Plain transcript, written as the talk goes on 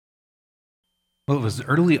Well, it was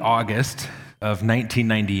early August of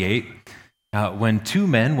 1998 when two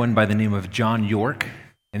men, one by the name of John York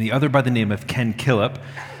and the other by the name of Ken Killip,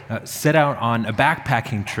 set out on a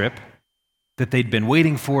backpacking trip that they'd been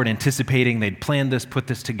waiting for and anticipating. They'd planned this, put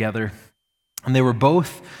this together, and they were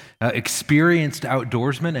both experienced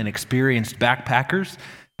outdoorsmen and experienced backpackers.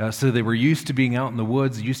 So they were used to being out in the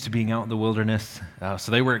woods, used to being out in the wilderness.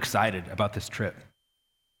 So they were excited about this trip.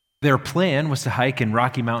 Their plan was to hike in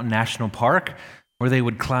Rocky Mountain National Park, where they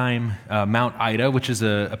would climb Mount Ida, which is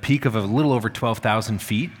a peak of a little over 12,000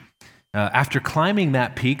 feet. After climbing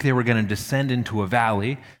that peak, they were going to descend into a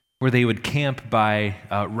valley where they would camp by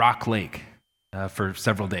Rock Lake for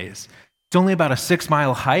several days. It's only about a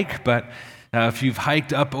 6-mile hike, but if you've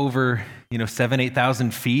hiked up over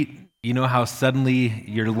 8,000 feet, you know how suddenly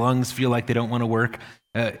your lungs feel like they don't want to work.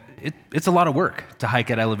 It's a lot of work to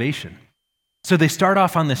hike at elevation. So they start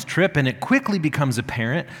off on this trip, and it quickly becomes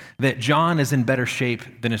apparent that John is in better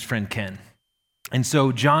shape than his friend Ken. And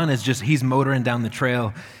so John he's motoring down the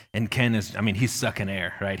trail, and Ken he's sucking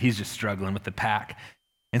air, right? He's just struggling with the pack.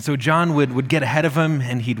 And so John would get ahead of him,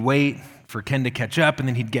 and he'd wait for Ken to catch up, and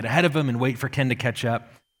then he'd get ahead of him and wait for Ken to catch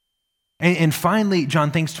up. And finally,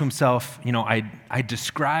 John thinks to himself, I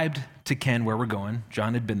described to Ken where we're going.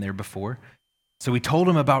 John had been there before. So he told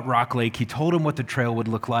him about Rock Lake. He told him what the trail would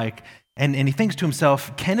look like. And he thinks to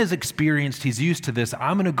himself, Ken is experienced, he's used to this,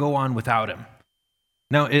 I'm going to go on without him.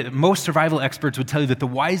 Now, most survival experts would tell you that the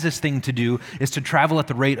wisest thing to do is to travel at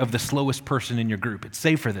the rate of the slowest person in your group. It's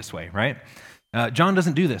safer this way, right? John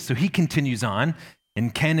doesn't do this, so he continues on,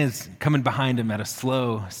 and Ken is coming behind him at a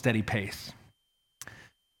slow, steady pace.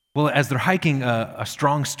 Well, as they're hiking, a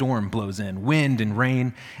strong storm blows in, wind and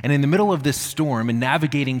rain, and in the middle of this storm and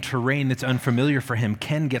navigating terrain that's unfamiliar for him,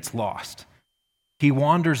 Ken gets lost. He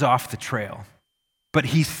wanders off the trail, but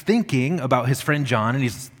he's thinking about his friend John, and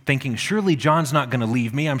he's thinking, surely John's not going to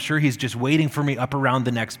leave me. I'm sure he's just waiting for me up around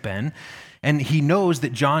the next bend. And he knows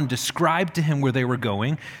that John described to him where they were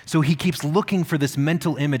going, so he keeps looking for this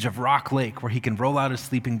mental image of Rock Lake where he can roll out his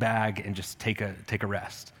sleeping bag and just take a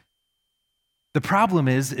rest. The problem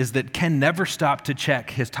is that Ken never stopped to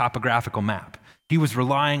check his topographical map. He was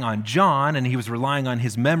relying on John, and he was relying on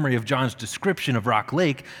his memory of John's description of Rock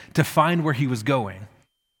Lake to find where he was going.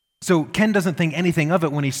 So Ken doesn't think anything of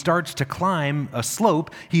it when he starts to climb a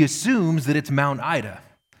slope. He assumes that it's Mount Ida.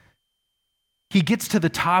 He gets to the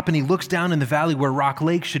top, and he looks down in the valley where Rock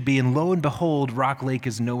Lake should be, and lo and behold, Rock Lake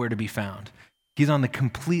is nowhere to be found. He's on the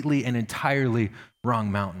completely and entirely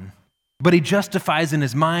wrong mountain. But he justifies in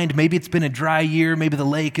his mind, maybe it's been a dry year, maybe the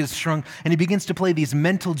lake has shrunk, and he begins to play these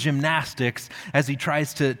mental gymnastics as he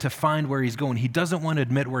tries to find where he's going. He doesn't want to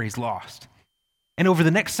admit where he's lost. And over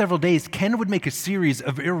the next several days, Ken would make a series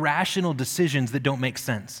of irrational decisions that don't make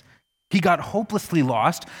sense. He got hopelessly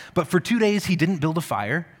lost, but for 2 days he didn't build a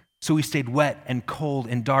fire, so he stayed wet and cold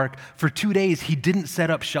and dark. For 2 days he didn't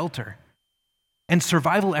set up shelter. And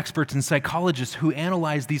survival experts and psychologists who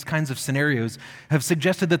analyze these kinds of scenarios have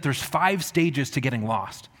suggested that there's 5 stages to getting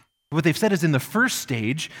lost. What they've said is in the first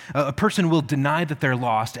stage, a person will deny that they're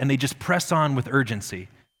lost, and they just press on with urgency.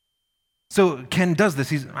 So Ken does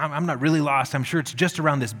this. I'm not really lost. I'm sure it's just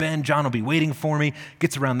around this bend. John will be waiting for me.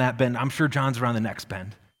 Gets around that bend. I'm sure John's around the next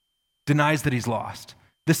bend. Denies that he's lost.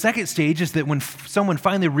 The second stage is that when someone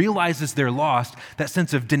finally realizes they're lost, that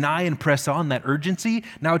sense of deny and press on, that urgency,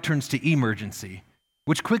 now turns to emergency,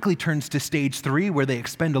 which quickly turns to stage 3, where they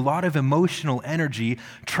expend a lot of emotional energy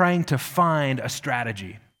trying to find a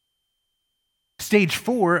strategy. Stage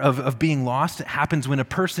 4 of being lost happens when a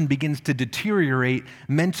person begins to deteriorate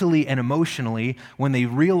mentally and emotionally when they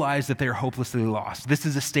realize that they're hopelessly lost. This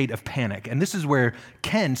is a state of panic, and this is where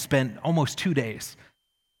Ken spent almost 2 days.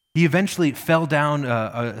 He eventually fell down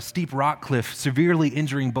a steep rock cliff, severely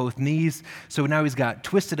injuring both knees. So now he's got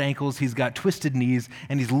twisted ankles, he's got twisted knees,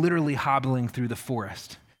 and he's literally hobbling through the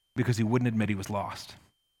forest because he wouldn't admit he was lost.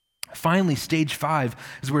 Finally, stage 5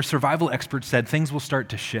 is where survival experts said things will start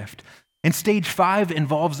to shift. And stage 5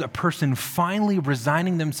 involves a person finally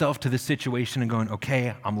resigning themselves to the situation and going,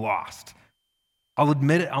 okay, I'm lost. I'll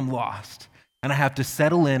admit it, I'm lost. And I have to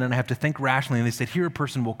settle in, and I have to think rationally. And they said, here a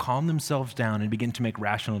person will calm themselves down and begin to make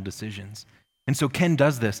rational decisions. And so Ken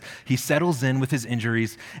does this. He settles in with his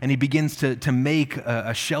injuries, and he begins to make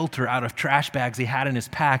a shelter out of trash bags he had in his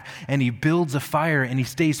pack, and he builds a fire, and he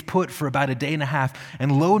stays put for about a day and a half.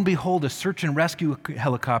 And lo and behold, a search and rescue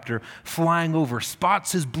helicopter flying over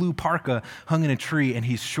spots his blue parka hung in a tree, and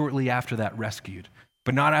he's shortly after that rescued,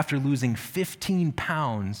 but not after losing 15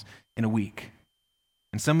 pounds in a week.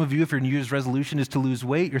 And some of you, if your New Year's resolution is to lose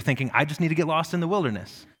weight, you're thinking, I just need to get lost in the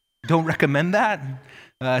wilderness. Don't recommend that.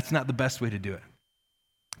 It's not the best way to do it.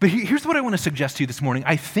 But here's what I want to suggest to you this morning.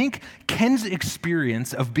 I think Ken's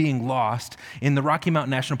experience of being lost in the Rocky Mountain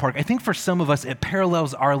National Park, I think for some of us, it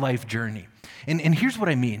parallels our life journey. And here's what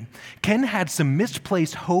I mean. Ken had some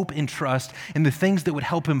misplaced hope and trust in the things that would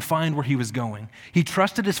help him find where he was going. He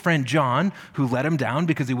trusted his friend John, who let him down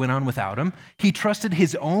because he went on without him. He trusted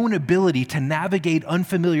his own ability to navigate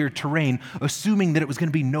unfamiliar terrain, assuming that it was going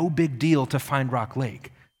to be no big deal to find Rock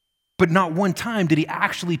Lake. But not one time did he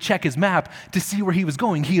actually check his map to see where he was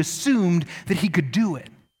going. He assumed that he could do it.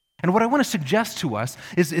 And what I want to suggest to us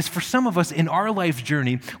is for some of us in our life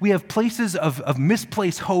journey, we have places of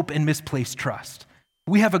misplaced hope and misplaced trust.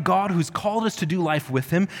 We have a God who's called us to do life with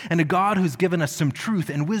him and a God who's given us some truth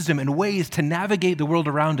and wisdom and ways to navigate the world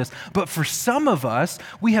around us. But for some of us,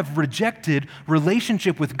 we have rejected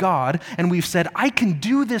relationship with God and we've said, I can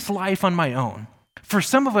do this life on my own. For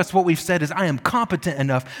some of us, what we've said is, I am competent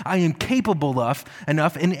enough, I am capable enough,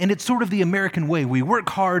 and it's sort of the American way. We work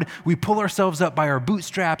hard, we pull ourselves up by our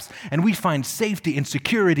bootstraps, and we find safety and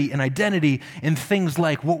security and identity in things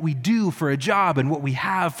like what we do for a job and what we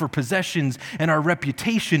have for possessions and our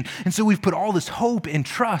reputation. And so we've put all this hope and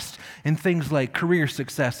trust in things like career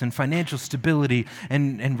success and financial stability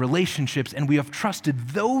and relationships, and we have trusted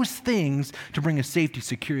those things to bring us safety,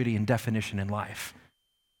 security, and definition in life.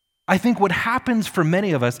 I think what happens for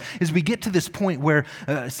many of us is we get to this point where,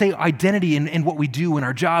 say, identity in what we do in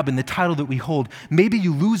our job and the title that we hold, maybe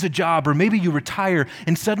you lose a job or maybe you retire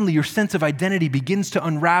and suddenly your sense of identity begins to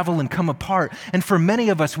unravel and come apart. And for many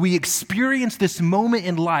of us, we experience this moment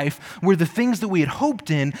in life where the things that we had hoped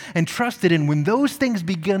in and trusted in, when those things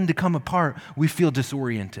begin to come apart, we feel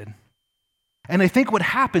disoriented. And I think what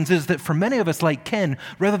happens is that for many of us, like Ken,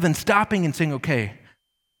 rather than stopping and saying, okay,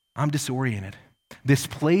 I'm disoriented. This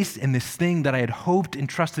place and this thing that I had hoped and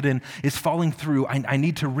trusted in is falling through. I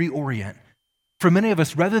need to reorient. For many of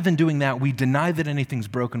us, rather than doing that, we deny that anything's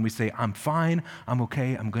broken. We say, I'm fine, I'm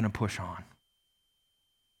okay, I'm going to push on.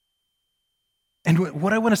 And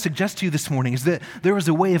what I want to suggest to you this morning is that there is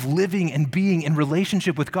a way of living and being in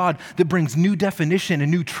relationship with God that brings new definition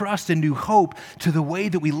and new trust and new hope to the way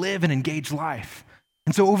that we live and engage life.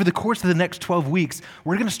 And so over the course of the next 12 weeks,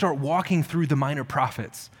 we're going to start walking through the minor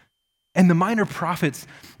prophets. And the minor prophets,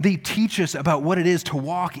 they teach us about what it is to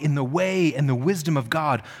walk in the way and the wisdom of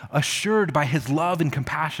God, assured by his love and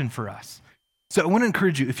compassion for us. So I want to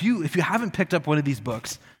encourage you, if you haven't picked up one of these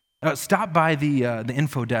books, stop by the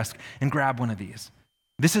info desk and grab one of these.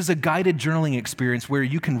 This is a guided journaling experience where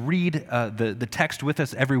you can read the text with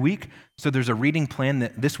us every week. So there's a reading plan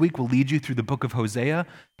that this week will lead you through the book of Hosea,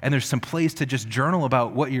 and there's some place to just journal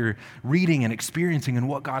about what you're reading and experiencing and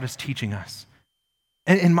what God is teaching us.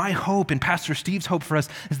 And my hope and Pastor Steve's hope for us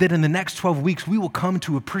is that in the next 12 weeks, we will come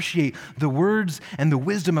to appreciate the words and the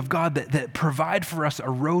wisdom of God that provide for us a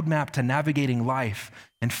roadmap to navigating life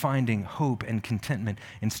and finding hope and contentment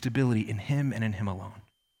and stability in him and in him alone.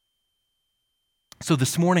 So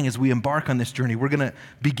this morning, as we embark on this journey, we're going to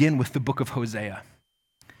begin with the book of Hosea.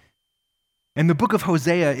 And the book of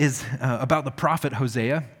Hosea is about the prophet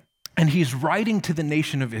Hosea, and he's writing to the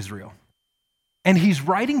nation of Israel. And he's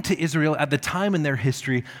writing to Israel at the time in their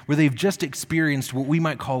history where they've just experienced what we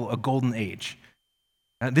might call a golden age.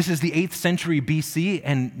 This is the 8th century BC,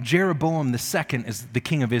 and Jeroboam II is the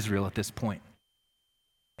king of Israel at this point.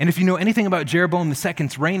 And if you know anything about Jeroboam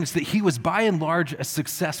II's reign, it's that he was by and large a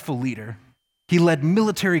successful leader. He led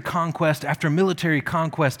military conquest after military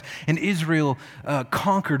conquest, and Israel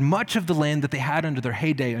conquered much of the land that they had under their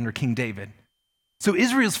heyday under King David. So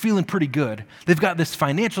Israel's feeling pretty good. They've got this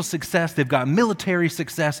financial success, they've got military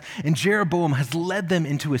success, and Jeroboam has led them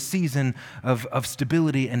into a season of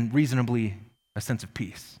stability and reasonably a sense of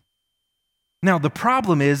peace. Now, the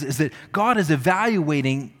problem is that God is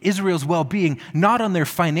evaluating Israel's well-being not on their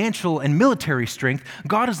financial and military strength.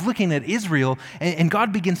 God is looking at Israel, and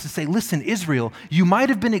God begins to say, listen, Israel, you might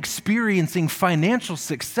have been experiencing financial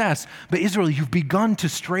success, but Israel, you've begun to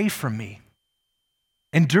stray from me.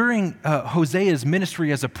 And during Hosea's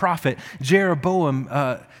ministry as a prophet, Jeroboam,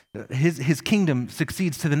 his kingdom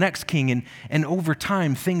succeeds to the next king, and over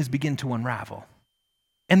time, things begin to unravel.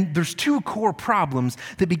 And there's two core problems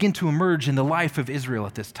that begin to emerge in the life of Israel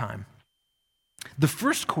at this time. The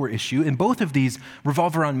first core issue, and both of these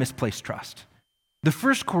revolve around misplaced trust. The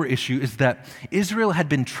first core issue is that Israel had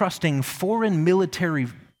been trusting foreign military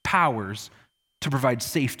powers to provide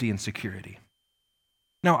safety and security.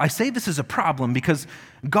 Now, I say this is a problem because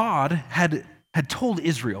God had told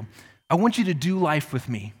Israel, I want you to do life with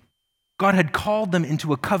me. God had called them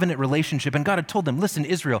into a covenant relationship, and God had told them, listen,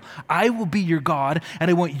 Israel, I will be your God,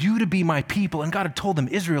 and I want you to be my people. And God had told them,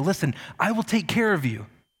 Israel, listen, I will take care of you.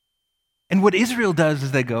 And what Israel does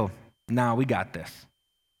is they go, nah, we got this.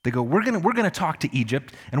 They go, we're gonna talk to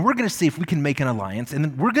Egypt, and we're gonna see if we can make an alliance, and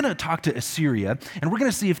then we're gonna talk to Assyria, and we're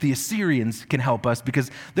gonna see if the Assyrians can help us, because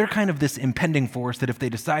they're kind of this impending force that if they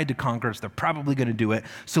decide to conquer us, they're probably gonna do it.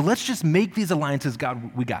 So let's just make these alliances.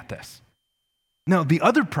 God, we got this. Now, the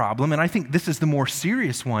other problem, and I think this is the more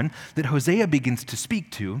serious one that Hosea begins to speak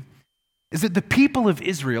to, is that the people of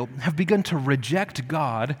Israel have begun to reject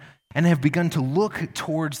God and have begun to look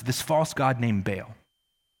towards this false god named Baal.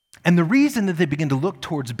 And the reason that they begin to look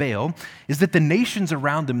towards Baal is that the nations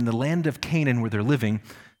around them in the land of Canaan where they're living,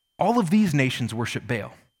 all of these nations worship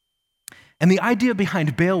Baal. And the idea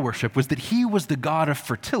behind Baal worship was that he was the god of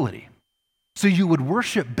fertility. So you would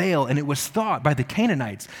worship Baal, and it was thought by the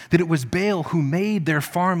Canaanites that it was Baal who made their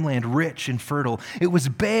farmland rich and fertile. It was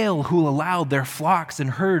Baal who allowed their flocks and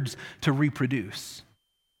herds to reproduce.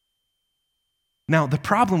 Now, the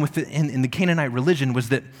problem with in the Canaanite religion was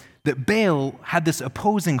that Baal had this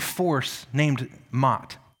opposing force named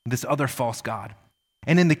Mot, this other false god.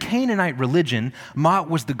 And in the Canaanite religion, Mot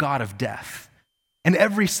was the god of death. And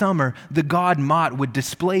every summer, the god Mot would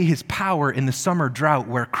display his power in the summer drought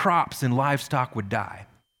where crops and livestock would die.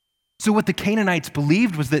 So what the Canaanites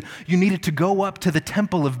believed was that you needed to go up to the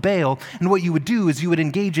temple of Baal, and what you would do is you would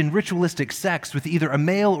engage in ritualistic sex with either a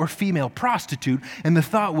male or female prostitute, and the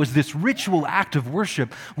thought was this ritual act of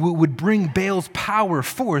worship would bring Baal's power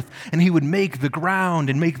forth, and he would make the ground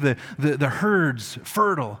and make the herds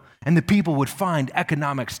fertile, and the people would find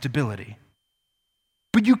economic stability.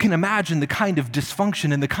 But you can imagine the kind of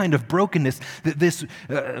dysfunction and the kind of brokenness that this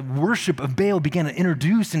worship of Baal began to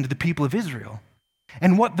introduce into the people of Israel.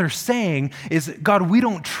 And what they're saying is, God, we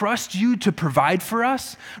don't trust you to provide for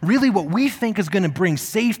us. Really, what we think is going to bring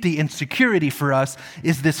safety and security for us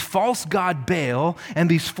is this false god Baal and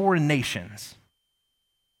these foreign nations.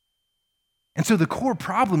 And so the core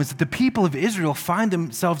problem is that the people of Israel find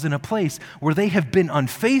themselves in a place where they have been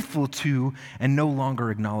unfaithful to and no longer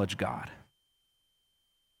acknowledge God.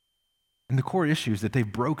 And the core issue is that they've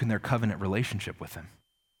broken their covenant relationship with him.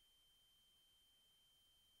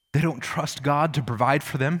 They don't trust God to provide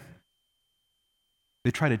for them.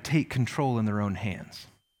 They try to take control in their own hands.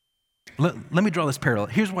 Let me draw this parallel.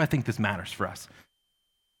 Here's why I think this matters for us.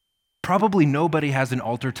 Probably nobody has an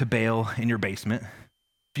altar to Baal in your basement.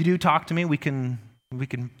 If you do, talk to me. We can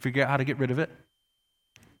figure out how to get rid of it.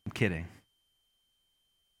 I'm kidding.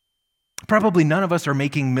 Probably none of us are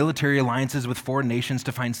making military alliances with foreign nations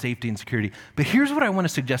to find safety and security. But here's what I want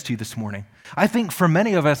to suggest to you this morning. I think for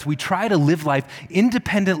many of us, we try to live life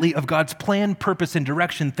independently of God's plan, purpose, and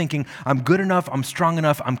direction, thinking, I'm good enough, I'm strong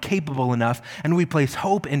enough, I'm capable enough, and we place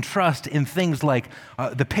hope and trust in things like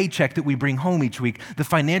the paycheck that we bring home each week, the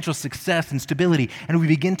financial success and stability, and we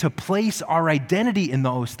begin to place our identity in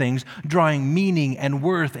those things, drawing meaning and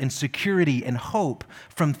worth and security and hope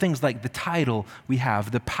from things like the title we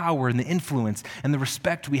have, the power and the influence and the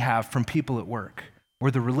respect we have from people at work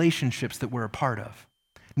or the relationships that we're a part of.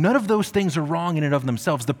 None of those things are wrong in and of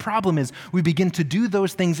themselves. The problem is we begin to do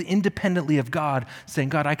those things independently of God, saying,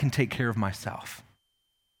 God, I can take care of myself.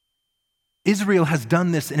 Israel has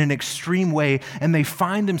done this in an extreme way, and they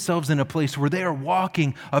find themselves in a place where they are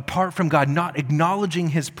walking apart from God, not acknowledging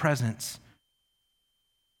his presence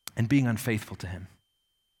and being unfaithful to him.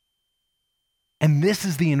 And this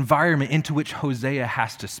is the environment into which Hosea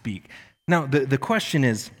has to speak. Now, the question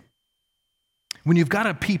is, when you've got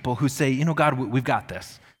a people who say, God, we've got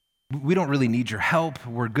this. We don't really need your help.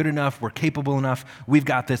 We're good enough. We're capable enough. We've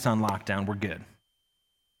got this on lockdown. We're good.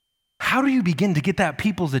 How do you begin to get that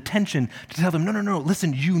people's attention to tell them, no,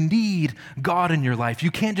 listen, you need God in your life. You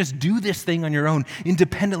can't just do this thing on your own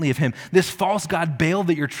independently of him. This false god Baal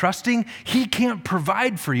that you're trusting, he can't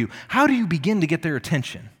provide for you. How do you begin to get their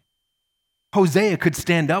attention? Hosea could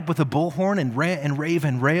stand up with a bullhorn and rave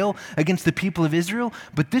and rail against the people of Israel,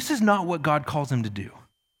 but this is not what God calls him to do.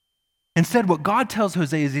 Instead, what God tells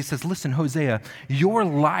Hosea is he says, listen, Hosea, your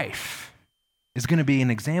life is going to be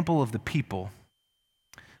an example of the people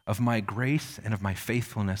of my grace and of my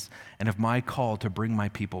faithfulness and of my call to bring my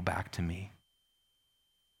people back to me.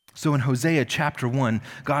 So in Hosea chapter 1,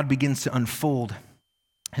 God begins to unfold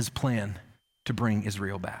his plan to bring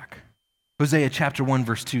Israel back. Hosea chapter 1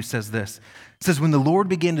 verse 2 says this. It says, when the Lord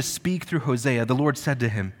began to speak through Hosea, the Lord said to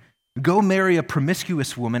him, go marry a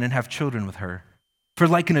promiscuous woman and have children with her. For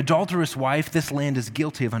like an adulterous wife, this land is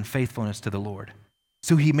guilty of unfaithfulness to the Lord.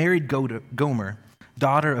 So he married Gomer,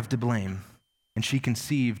 daughter of Diblaim, and she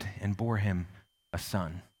conceived and bore him a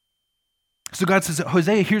son. So God says,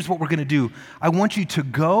 Hosea, here's what we're going to do. I want you to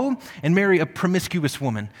go and marry a promiscuous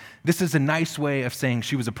woman. This is a nice way of saying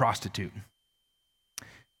she was a prostitute.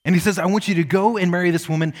 And he says, I want you to go and marry this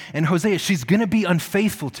woman. And Hosea, she's going to be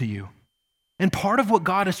unfaithful to you. And part of what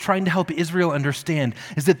God is trying to help Israel understand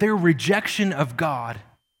is that their rejection of God,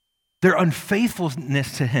 their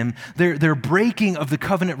unfaithfulness to him, their breaking of the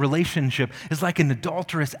covenant relationship is like an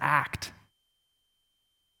adulterous act.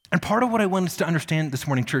 And part of what I want us to understand this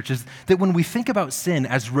morning, church, is that when we think about sin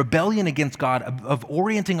as rebellion against God, of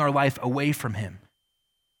orienting our life away from him,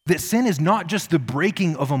 that sin is not just the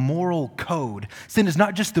breaking of a moral code. Sin is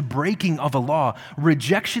not just the breaking of a law.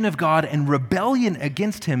 Rejection of God and rebellion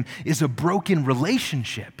against him is a broken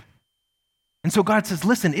relationship. And so God says,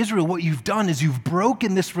 listen, Israel, what you've done is you've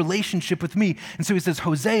broken this relationship with me. And so he says,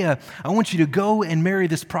 Hosea, I want you to go and marry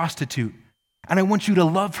this prostitute. And I want you to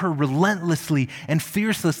love her relentlessly and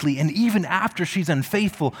fiercely. And even after she's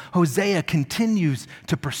unfaithful, Hosea continues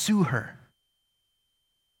to pursue her.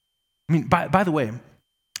 I mean, by the way,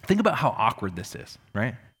 think about how awkward this is,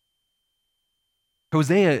 right?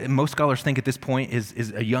 Hosea, most scholars think at this point,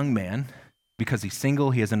 is a young man because he's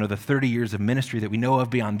single. He has another 30 years of ministry that we know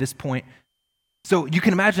of beyond this point. So you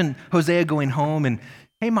can imagine Hosea going home and,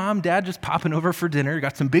 hey, mom, dad, just popping over for dinner.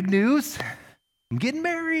 Got some big news. I'm getting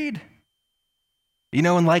married. You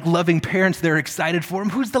know, and like loving parents, they're excited for him.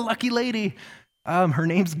 Who's the lucky lady? Her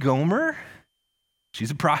name's Gomer. She's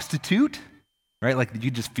a prostitute, right? Like you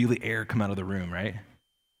just feel the air come out of the room, right?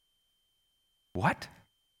 What?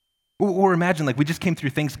 Or imagine, like we just came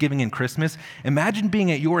through Thanksgiving and Christmas. Imagine being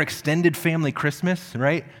at your extended family Christmas,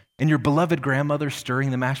 right? And your beloved grandmother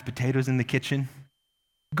stirring the mashed potatoes in the kitchen.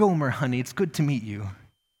 Gomer, honey, it's good to meet you.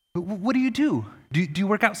 But what do? Do you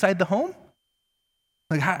work outside the home?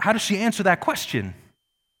 Like, how does she answer that question,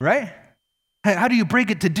 right? How do you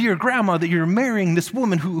break it to dear grandma that you're marrying this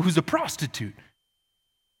woman who's a prostitute?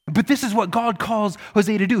 But this is what God calls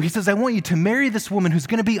Hosea to do. He says, I want you to marry this woman who's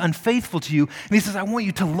going to be unfaithful to you. And he says, I want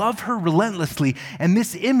you to love her relentlessly. And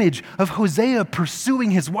this image of Hosea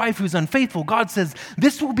pursuing his wife who's unfaithful, God says,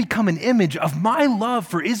 this will become an image of my love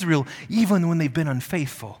for Israel even when they've been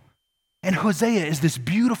unfaithful. And Hosea is this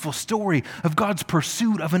beautiful story of God's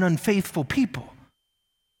pursuit of an unfaithful people.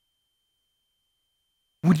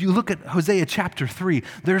 When you look at Hosea chapter 3,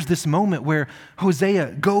 there's this moment where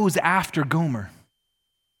Hosea goes after Gomer.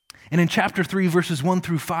 And in chapter 3, verses 1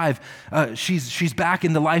 through 5, she's back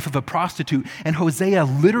in the life of a prostitute, and Hosea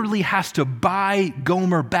literally has to buy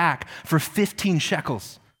Gomer back for 15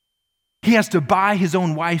 shekels. He has to buy his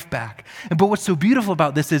own wife back. But what's so beautiful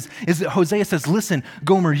about this is that Hosea says, listen,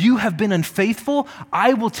 Gomer, you have been unfaithful.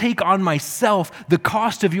 I will take on myself the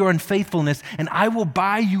cost of your unfaithfulness, and I will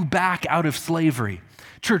buy you back out of slavery.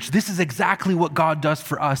 Church, this is exactly what God does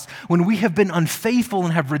for us when we have been unfaithful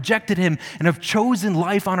and have rejected him and have chosen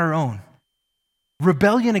life on our own.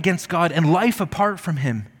 Rebellion against God and life apart from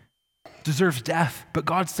him deserves death, but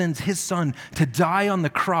God sends his son to die on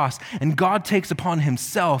the cross, and God takes upon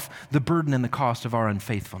himself the burden and the cost of our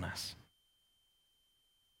unfaithfulness.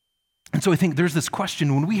 And so I think there's this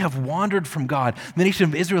question, when we have wandered from God, the nation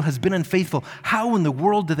of Israel has been unfaithful, how in the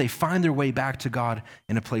world do they find their way back to God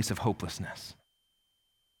in a place of hopelessness?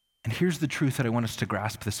 And here's the truth that I want us to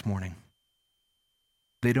grasp this morning.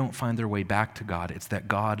 They don't find their way back to God. It's that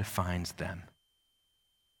God finds them.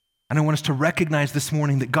 And I want us to recognize this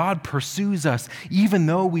morning that God pursues us even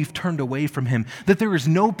though we've turned away from him, that there is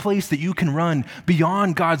no place that you can run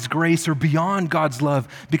beyond God's grace or beyond God's love,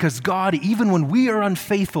 because God, even when we are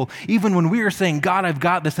unfaithful, even when we are saying, God, I've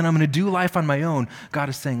got this and I'm going to do life on my own, God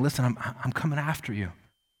is saying, listen, I'm coming after you.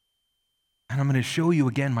 And I'm going to show you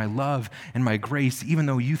again my love and my grace, even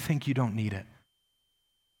though you think you don't need it.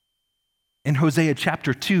 In Hosea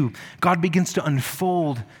chapter 2, God begins to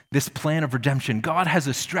unfold this plan of redemption. God has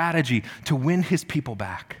a strategy to win his people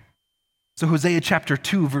back. So Hosea chapter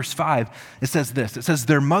 2, verse 5, it says this. It says,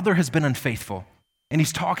 their mother has been unfaithful. And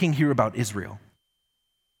he's talking here about Israel.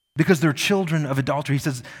 Because they're children of adultery. He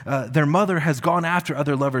says, their mother has gone after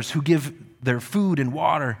other lovers who give their food and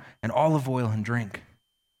water and olive oil and drink.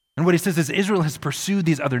 And what he says is Israel has pursued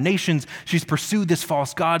these other nations. She's pursued this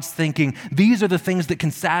false gods, thinking these are the things that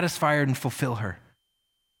can satisfy her and fulfill her.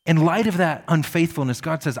 In light of that unfaithfulness,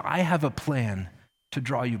 God says, I have a plan to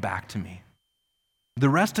draw you back to me. The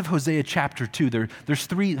rest of Hosea chapter 2, there's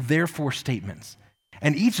 3 therefore statements.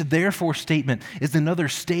 And each therefore statement is another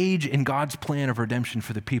stage in God's plan of redemption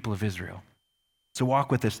for the people of Israel. So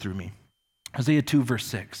walk with this through me. Hosea 2, verse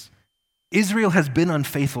 6. Israel has been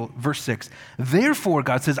unfaithful. Verse 6, therefore,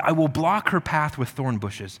 God says, I will block her path with thorn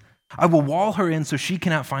bushes. I will wall her in so she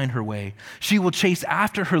cannot find her way. She will chase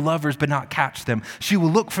after her lovers but not catch them. She will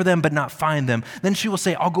look for them but not find them. Then she will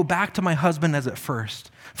say, I'll go back to my husband as at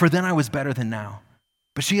first, for then I was better than now.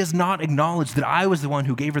 But she has not acknowledged that I was the one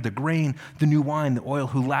who gave her the grain, the new wine, the oil,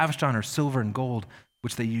 who lavished on her silver and gold,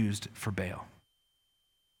 which they used for Baal.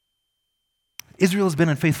 Israel has been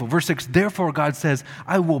unfaithful. Verse 6, therefore God says,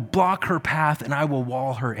 I will block her path and I will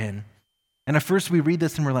wall her in. And at first we read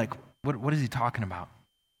this and we're like, what is he talking about?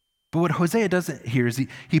 But what Hosea does here is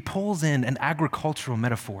he pulls in an agricultural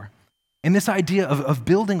metaphor. And this idea of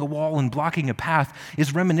building a wall and blocking a path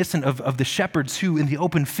is reminiscent of the shepherds who in the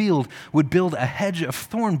open field would build a hedge of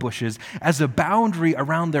thorn bushes as a boundary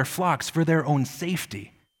around their flocks for their own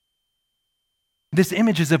safety. This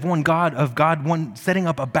image is of God setting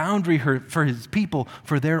up a boundary for his people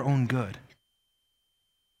for their own good.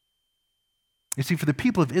 You see, for the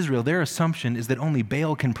people of Israel, their assumption is that only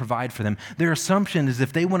Baal can provide for them. Their assumption is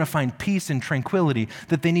if they want to find peace and tranquility,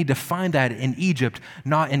 that they need to find that in Egypt,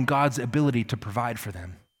 not in God's ability to provide for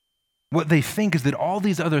them. What they think is that all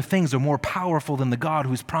these other things are more powerful than the God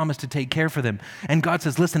who's promised to take care for them. And God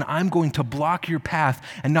says, listen, I'm going to block your path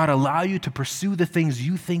and not allow you to pursue the things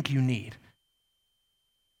you think you need.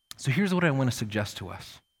 So here's what I want to suggest to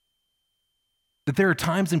us. That there are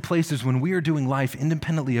times and places when we are doing life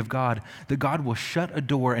independently of God, that God will shut a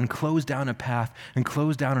door and close down a path and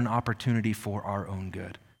close down an opportunity for our own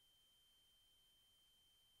good.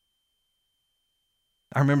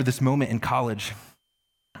 I remember this moment in college.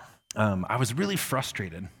 I was really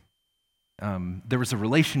frustrated. There was a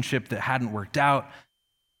relationship that hadn't worked out,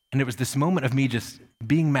 and it was this moment of me just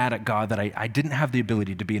being mad at God that I didn't have the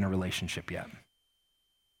ability to be in a relationship yet.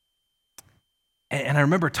 And I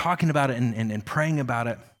remember talking about it and praying about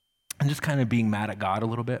it and just kind of being mad at God a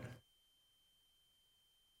little bit.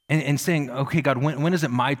 And saying, okay, God, when is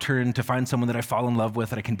it my turn to find someone that I fall in love with,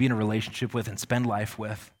 that I can be in a relationship with and spend life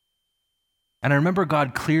with? And I remember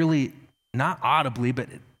God clearly, not audibly, but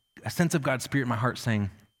a sense of God's Spirit in my heart saying,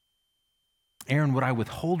 Aaron, what I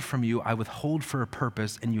withhold from you, I withhold for a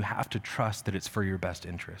purpose, and you have to trust that it's for your best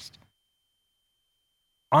interest.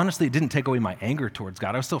 Honestly, it didn't take away my anger towards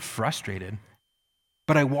God. I was still frustrated.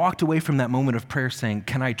 But I walked away from that moment of prayer saying,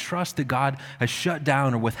 can I trust that God has shut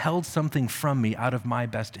down or withheld something from me out of my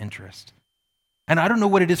best interest? And I don't know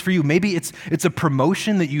what it is for you. Maybe it's a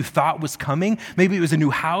promotion that you thought was coming. Maybe it was a new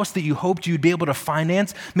house that you hoped you'd be able to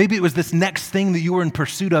finance. Maybe it was this next thing that you were in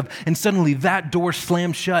pursuit of, and suddenly that door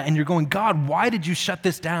slammed shut, and you're going, God, why did you shut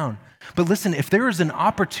this down? But listen, if there is an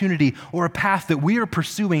opportunity or a path that we are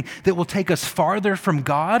pursuing that will take us farther from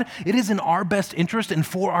God, it is in our best interest and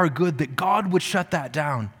for our good that God would shut that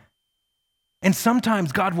down. And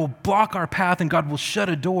sometimes God will block our path and God will shut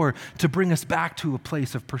a door to bring us back to a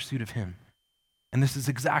place of pursuit of Him. And this is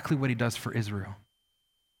exactly what He does for Israel.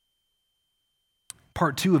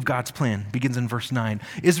 Part 2 of God's plan begins in verse 9.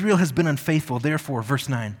 Israel has been unfaithful, therefore, verse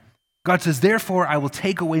 9. God says, therefore, I will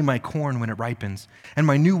take away my corn when it ripens, and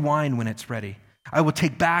my new wine when it's ready. I will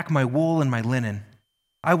take back my wool and my linen.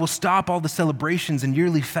 I will stop all the celebrations and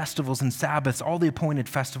yearly festivals and Sabbaths, all the appointed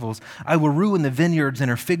festivals. I will ruin the vineyards and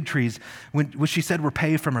her fig trees, which she said were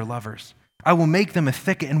pay from her lovers. I will make them a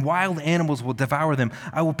thicket, and wild animals will devour them.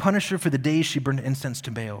 I will punish her for the days she burned incense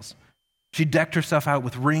to Baals. She decked herself out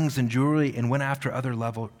with rings and jewelry and went after other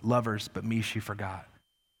lovers, but me she forgot.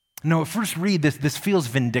 Now, at first read, this feels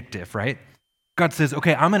vindictive, right? God says,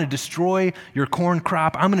 okay, I'm going to destroy your corn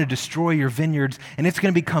crop. I'm going to destroy your vineyards, and it's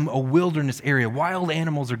going to become a wilderness area. Wild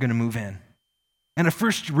animals are going to move in. And at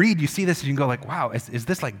first read, you see this and you can go like, wow, is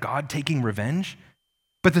this like God taking revenge?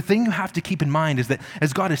 But the thing you have to keep in mind is that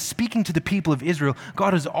as God is speaking to the people of Israel,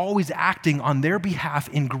 God is always acting on their behalf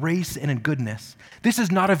in grace and in goodness. This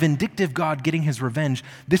is not a vindictive God getting his revenge.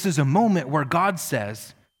 This is a moment where God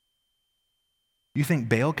says, you think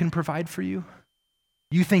Baal can provide for you?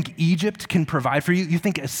 You think Egypt can provide for you? You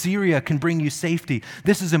think Assyria can bring you safety?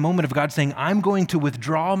 This is a moment of God saying, I'm going to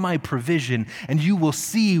withdraw my provision and you will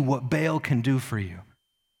see what Baal can do for you.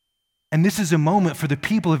 And this is a moment for the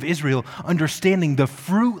people of Israel understanding the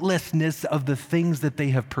fruitlessness of the things that they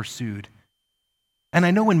have pursued. And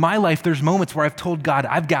I know in my life there's moments where I've told God,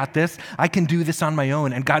 I've got this, I can do this on my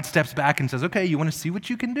own. And God steps back and says, okay, you want to see what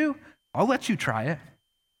you can do? I'll let you try it.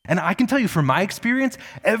 And I can tell you from my experience,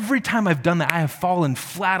 every time I've done that, I have fallen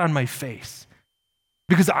flat on my face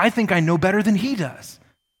because I think I know better than He does.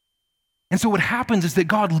 And so what happens is that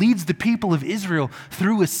God leads the people of Israel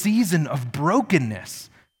through a season of brokenness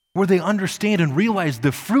where they understand and realize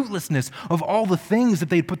the fruitlessness of all the things that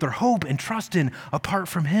they put their hope and trust in apart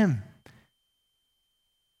from Him.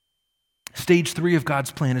 Stage 3 of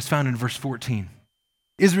God's plan is found in verse 14.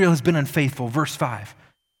 Israel has been unfaithful. Verse 5.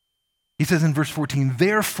 He says in verse 14,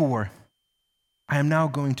 therefore, I am now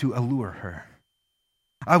going to allure her.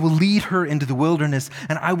 I will lead her into the wilderness,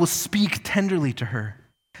 and I will speak tenderly to her.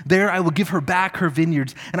 There I will give her back her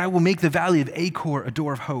vineyards, and I will make the valley of Achor a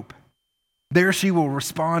door of hope. There she will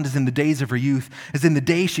respond as in the days of her youth, as in the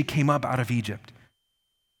day she came up out of Egypt.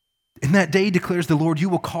 In that day, declares the Lord, you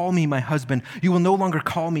will call me my husband. You will no longer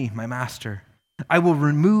call me my master. I will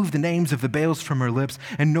remove the names of the Baals from her lips,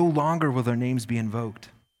 and no longer will their names be invoked.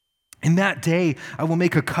 In that day, I will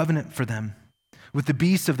make a covenant for them with the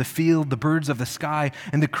beasts of the field, the birds of the sky,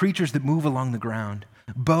 and the creatures that move along the ground.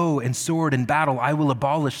 Bow and sword and battle I will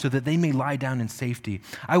abolish so that they may lie down in safety.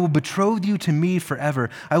 I will betroth you to me forever.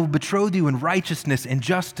 I will betroth you in righteousness and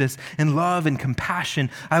justice and love and compassion.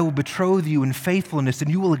 I will betroth you in faithfulness,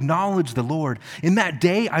 and you will acknowledge the Lord. In that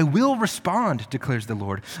day I will respond, declares the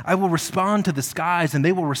Lord. I will respond to the skies, and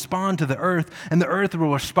they will respond to the earth, and the earth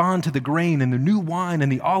will respond to the grain and the new wine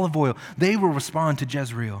and the olive oil. They will respond to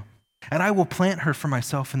Jezreel. And I will plant her for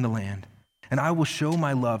myself in the land, and I will show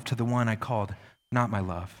my love to the one I called not my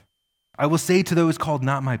love. I will say to those called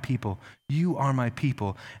not my people, you are my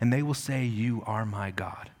people, and they will say, you are my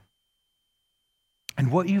God.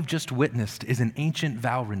 And what you've just witnessed is an ancient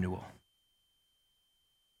vow renewal.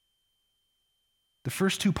 The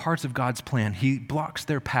first two parts of God's plan, he blocks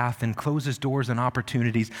their path and closes doors and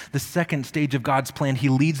opportunities. The second stage of God's plan, he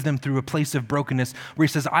leads them through a place of brokenness where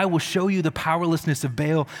he says, I will show you the powerlessness of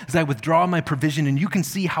Baal as I withdraw my provision, and you can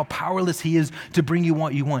see how powerless he is to bring you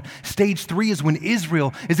what you want. Stage 3 is when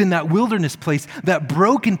Israel is in that wilderness place, that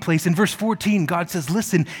broken place. In verse 14, God says,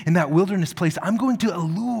 listen, in that wilderness place, I'm going to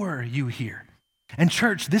allure you here. And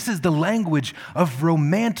church, this is the language of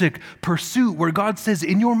romantic pursuit where God says,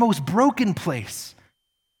 in your most broken place,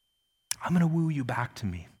 I'm going to woo you back to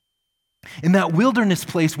me. In that wilderness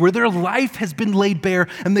place where their life has been laid bare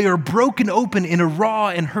and they are broken open in a raw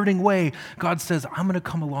and hurting way, God says, I'm going to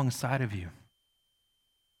come alongside of you.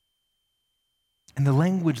 And the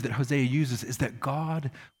language that Hosea uses is that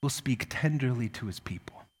God will speak tenderly to his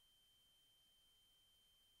people.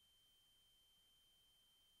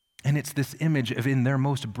 And it's this image of in their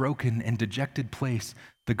most broken and dejected place,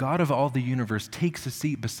 the God of all the universe takes a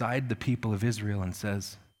seat beside the people of Israel and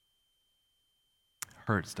says,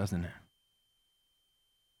 hurts, doesn't it?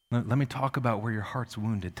 Let me talk about where your heart's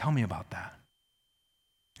wounded. Tell me about that.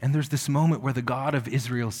 And there's this moment where the God of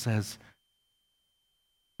Israel says,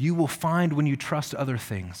 you will find when you trust other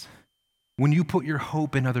things, when you put your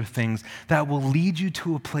hope in other things, that will lead you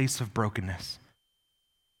to a place of brokenness.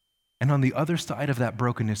 And on the other side of that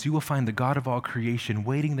brokenness, you will find the God of all creation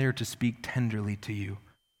waiting there to speak tenderly to you.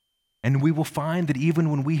 And we will find that even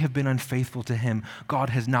when we have been unfaithful to him, God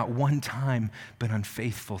has not one time been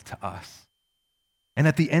unfaithful to us. And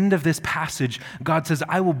at the end of this passage, God says,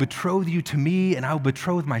 I will betroth you to me, and I will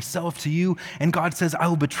betroth myself to you. And God says, I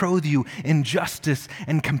will betroth you in justice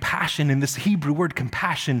and compassion. And this Hebrew word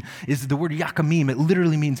compassion is the word yakamim. It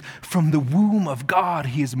literally means from the womb of God,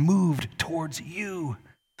 he is moved towards you.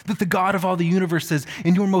 That the God of all the universe says,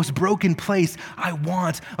 in your most broken place, I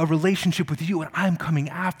want a relationship with you, and I'm coming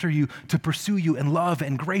after you to pursue you in love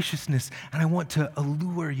and graciousness, and I want to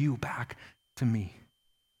allure you back to me.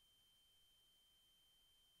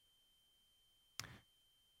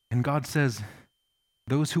 And God says,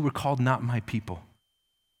 those who were called not my people,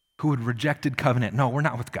 who had rejected covenant, no, we're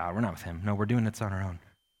not with God, we're not with him. No, we're doing this on our own.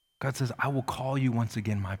 God says, I will call you once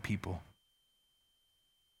again my people.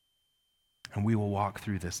 And we will walk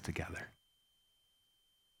through this together.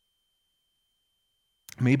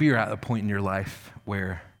 Maybe you're at a point in your life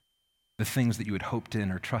where the things that you had hoped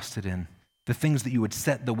in or trusted in, the things that you would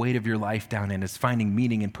set the weight of your life down in as finding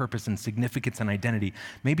meaning and purpose and significance and identity,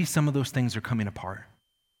 maybe some of those things are coming apart.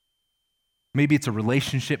 Maybe it's a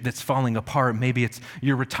relationship that's falling apart. Maybe it's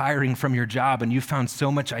you're retiring from your job and you found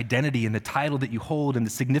so much identity in the title that you hold and the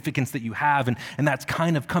significance that you have, and that's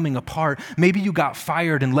kind of coming apart. Maybe you got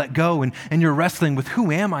fired and let go, and you're wrestling with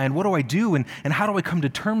who am I and what do I do and how do I come to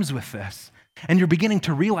terms with this? And you're beginning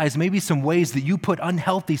to realize maybe some ways that you put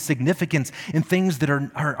unhealthy significance in things that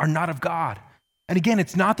are not of God. And again,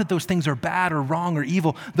 it's not that those things are bad or wrong or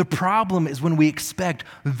evil. The problem is when we expect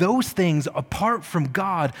those things apart from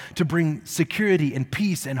God to bring security and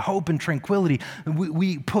peace and hope and tranquility.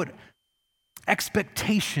 We put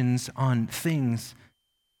expectations on things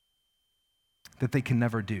that they can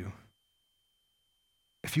never do.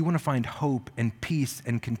 If you want to find hope and peace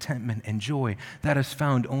and contentment and joy, that is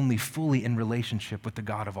found only fully in relationship with the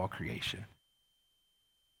God of all creation.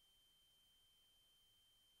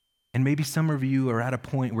 And maybe some of you are at a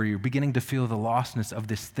point where you're beginning to feel the lostness of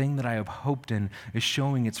this thing that I have hoped in is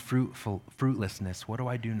showing its fruitlessness. What do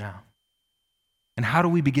I do now? And how do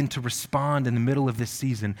we begin to respond in the middle of this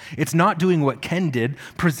season? It's not doing what Ken did,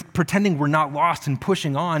 pretending we're not lost and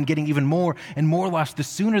pushing on, getting even more and more lost. The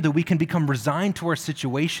sooner that we can become resigned to our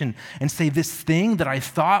situation and say, this thing that I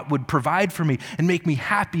thought would provide for me and make me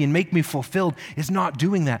happy and make me fulfilled is not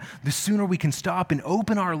doing that. The sooner we can stop and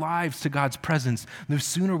open our lives to God's presence, the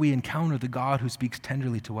sooner we encounter the God who speaks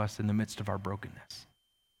tenderly to us in the midst of our brokenness.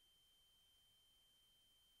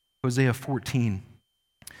 Hosea 14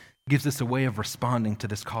 gives us a way of responding to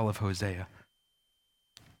this call of Hosea.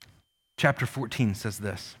 Chapter 14 says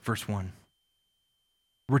this, verse 1.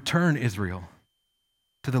 Return, Israel,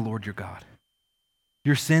 to the Lord your God.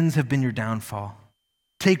 Your sins have been your downfall.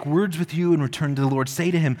 Take words with you and return to the Lord.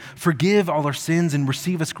 Say to him, forgive all our sins and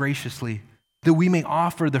receive us graciously, that we may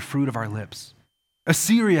offer the fruit of our lips.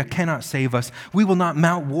 Assyria cannot save us. We will not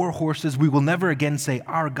mount war horses. We will never again say,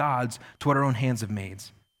 our gods, to what our own hands have made.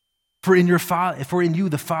 For in you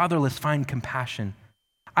the fatherless find compassion.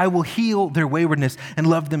 I will heal their waywardness and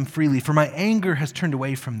love them freely, for my anger has turned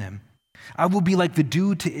away from them. I will be like the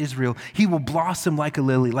dew to Israel. He will blossom like a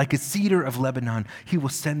lily, like a cedar of Lebanon. He will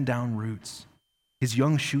send down roots. His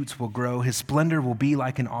young shoots will grow. His splendor will be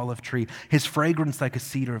like an olive tree, his fragrance like a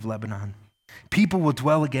cedar of Lebanon. People will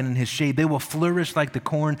dwell again in his shade. They will flourish like the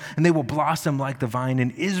corn, and they will blossom like the vine,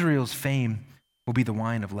 and Israel's fame will be the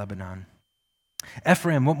wine of Lebanon.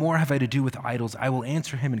 Ephraim, what more have I to do with idols? I will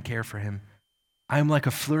answer him and care for him. I am like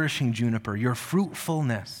a flourishing juniper. Your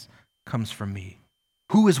fruitfulness comes from me.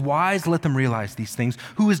 Who is wise? Let them realize these things.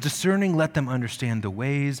 Who is discerning? Let them understand. The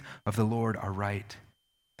ways of the Lord are right.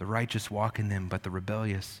 The righteous walk in them, but the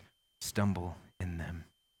rebellious stumble in them.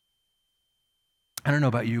 I don't know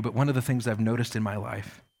about you, but one of the things I've noticed in my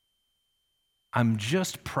life, I'm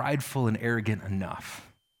just prideful and arrogant enough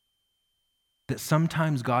that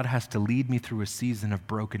sometimes God has to lead me through a season of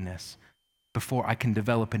brokenness before I can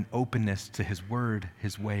develop an openness to his word,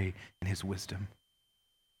 his way, and his wisdom.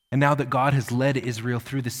 And now that God has led Israel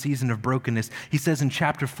through the season of brokenness, he says in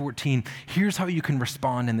chapter 14, here's how you can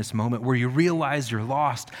respond in this moment where you realize you're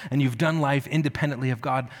lost and you've done life independently of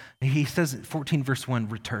God. He says, 14 verse 1,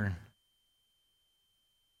 return.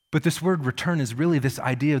 But this word return is really this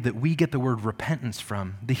idea that we get the word repentance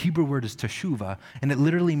from. The Hebrew word is teshuvah, and it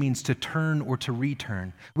literally means to turn or to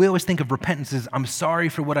return. We always think of repentance as, I'm sorry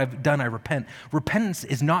for what I've done, I repent. Repentance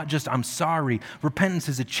is not just, I'm sorry. Repentance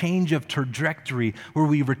is a change of trajectory where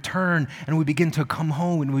we return and we begin to come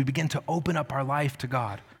home and we begin to open up our life to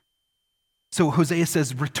God. So Hosea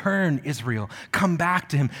says, return, Israel. Come back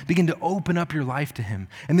to him. Begin to open up your life to him.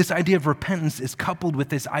 And this idea of repentance is coupled with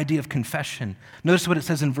this idea of confession. Notice what it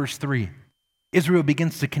says in verse 3. Israel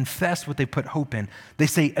begins to confess what they put hope in. They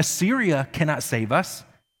say, Assyria cannot save us.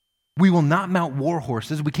 We will not mount war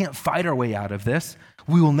horses. We can't fight our way out of this.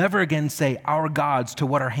 We will never again say, our gods, to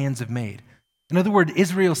what our hands have made. In other words,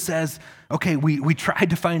 Israel says, okay, we tried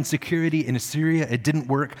to find security in Assyria, it didn't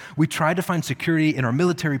work. We tried to find security in our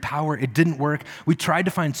military power, it didn't work. We tried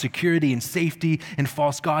to find security and safety in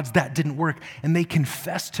false gods, that didn't work. And they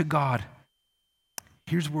confess to God,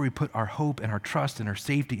 here's where we put our hope and our trust and our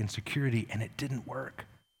safety and security, and it didn't work.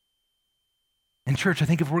 And church, I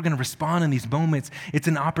think if we're going to respond in these moments, it's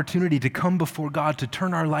an opportunity to come before God, to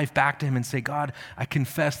turn our life back to him and say, God, I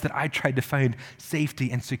confess that I tried to find safety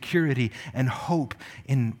and security and hope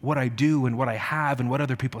in what I do and what I have and what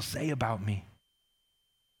other people say about me.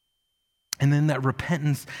 And then that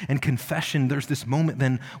repentance and confession, there's this moment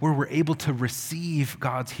then where we're able to receive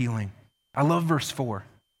God's healing. I love verse 4.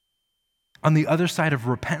 On the other side of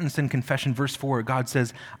repentance and confession, verse 4, God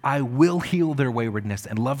says, I will heal their waywardness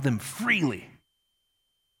and love them freely.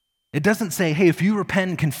 It doesn't say, hey, if you repent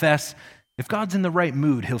and confess, if God's in the right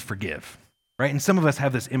mood, he'll forgive, right? And some of us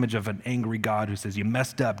have this image of an angry God who says, you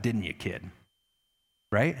messed up, didn't you, kid?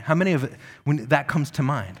 Right? How many of it, when that comes to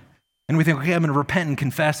mind? And we think, okay, I'm going to repent and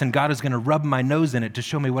confess, and God is going to rub my nose in it to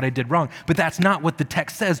show me what I did wrong. But that's not what the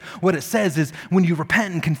text says. What it says is when you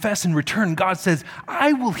repent and confess and return, God says,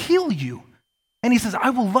 I will heal you. And he says, I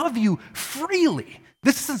will love you freely.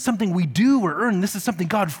 This isn't something we do or earn. This is something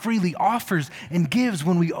God freely offers and gives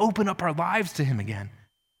when we open up our lives to him again.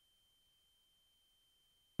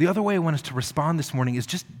 The other way I want us to respond this morning is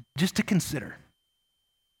just to consider.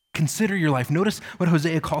 Consider your life. Notice what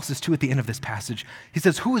Hosea calls us to at the end of this passage. He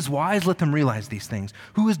says, who is wise? Let them realize these things.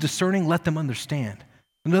 Who is discerning? Let them understand.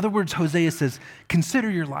 In other words, Hosea says, consider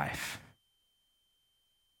your life.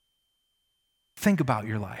 Think about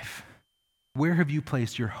your life. Where have you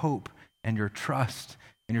placed your hope and your trust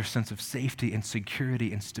and your sense of safety and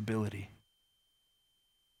security and stability?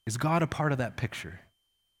 Is God a part of that picture?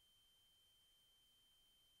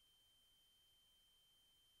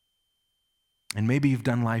 And maybe you've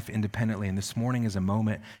done life independently, and this morning is a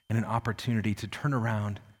moment and an opportunity to turn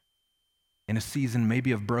around in a season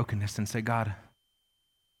maybe of brokenness and say, God,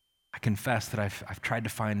 I confess that I've tried to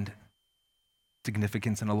find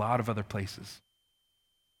significance in a lot of other places,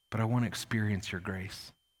 but I want to experience your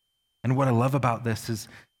grace. And what I love about this is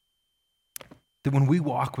that when we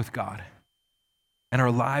walk with God and our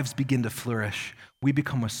lives begin to flourish, we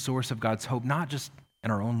become a source of God's hope, not just in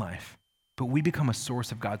our own life, but we become a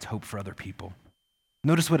source of God's hope for other people.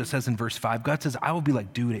 Notice what it says in verse 5. God says, I will be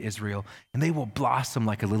like dew to Israel, and they will blossom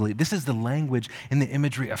like a lily. This is the language and the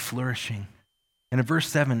imagery of flourishing. And in verse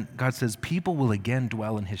 7, God says, people will again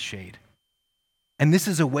dwell in his shade. And this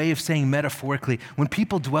is a way of saying metaphorically, when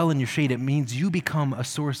people dwell in your shade, it means you become a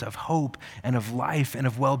source of hope and of life and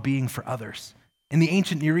of well-being for others. In the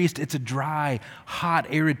ancient Near East, it's a dry, hot,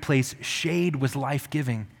 arid place. Shade was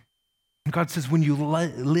life-giving. And God says, when you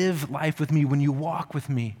live life with me, when you walk with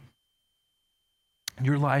me,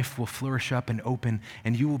 your life will flourish up and open,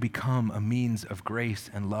 and you will become a means of grace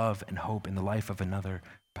and love and hope in the life of another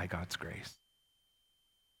by God's grace.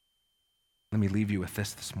 Let me leave you with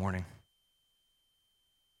this morning.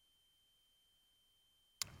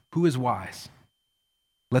 Who is wise?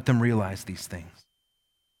 Let them realize these things.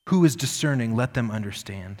 Who is discerning? Let them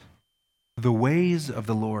understand. The ways of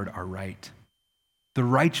the Lord are right. The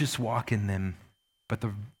righteous walk in them, but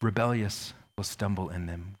the rebellious will stumble in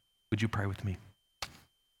them. Would you pray with me?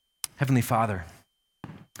 Heavenly Father,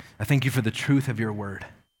 I thank you for the truth of your word.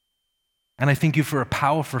 And I thank you for a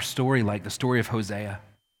powerful story like the story of Hosea.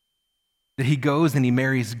 That he goes and he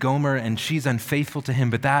marries Gomer and she's unfaithful to him,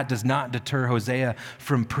 but that does not deter Hosea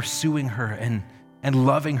from pursuing her and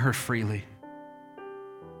loving her freely.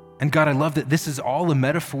 And God, I love that this is all a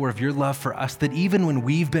metaphor of your love for us, that even when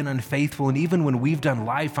we've been unfaithful and even when we've done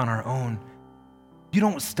life on our own, you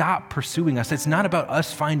don't stop pursuing us. It's not about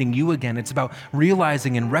us finding you again. It's about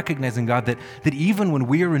realizing and recognizing, God, that even when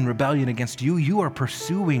we are in rebellion against you, you are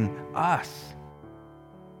pursuing us.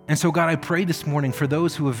 And so, God, I pray this morning for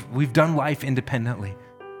those we've done life independently.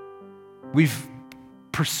 We've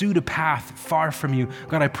pursued a path far from you.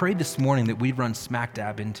 God, I pray this morning that we'd run smack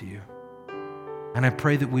dab into you. And I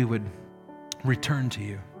pray that we would return to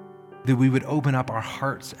you, that we would open up our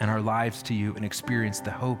hearts and our lives to you and experience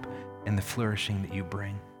the hope and the flourishing that you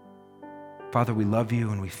bring. Father, we love you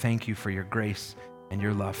and we thank you for your grace and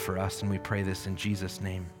your love for us. And we pray this in Jesus'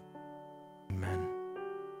 name. Amen.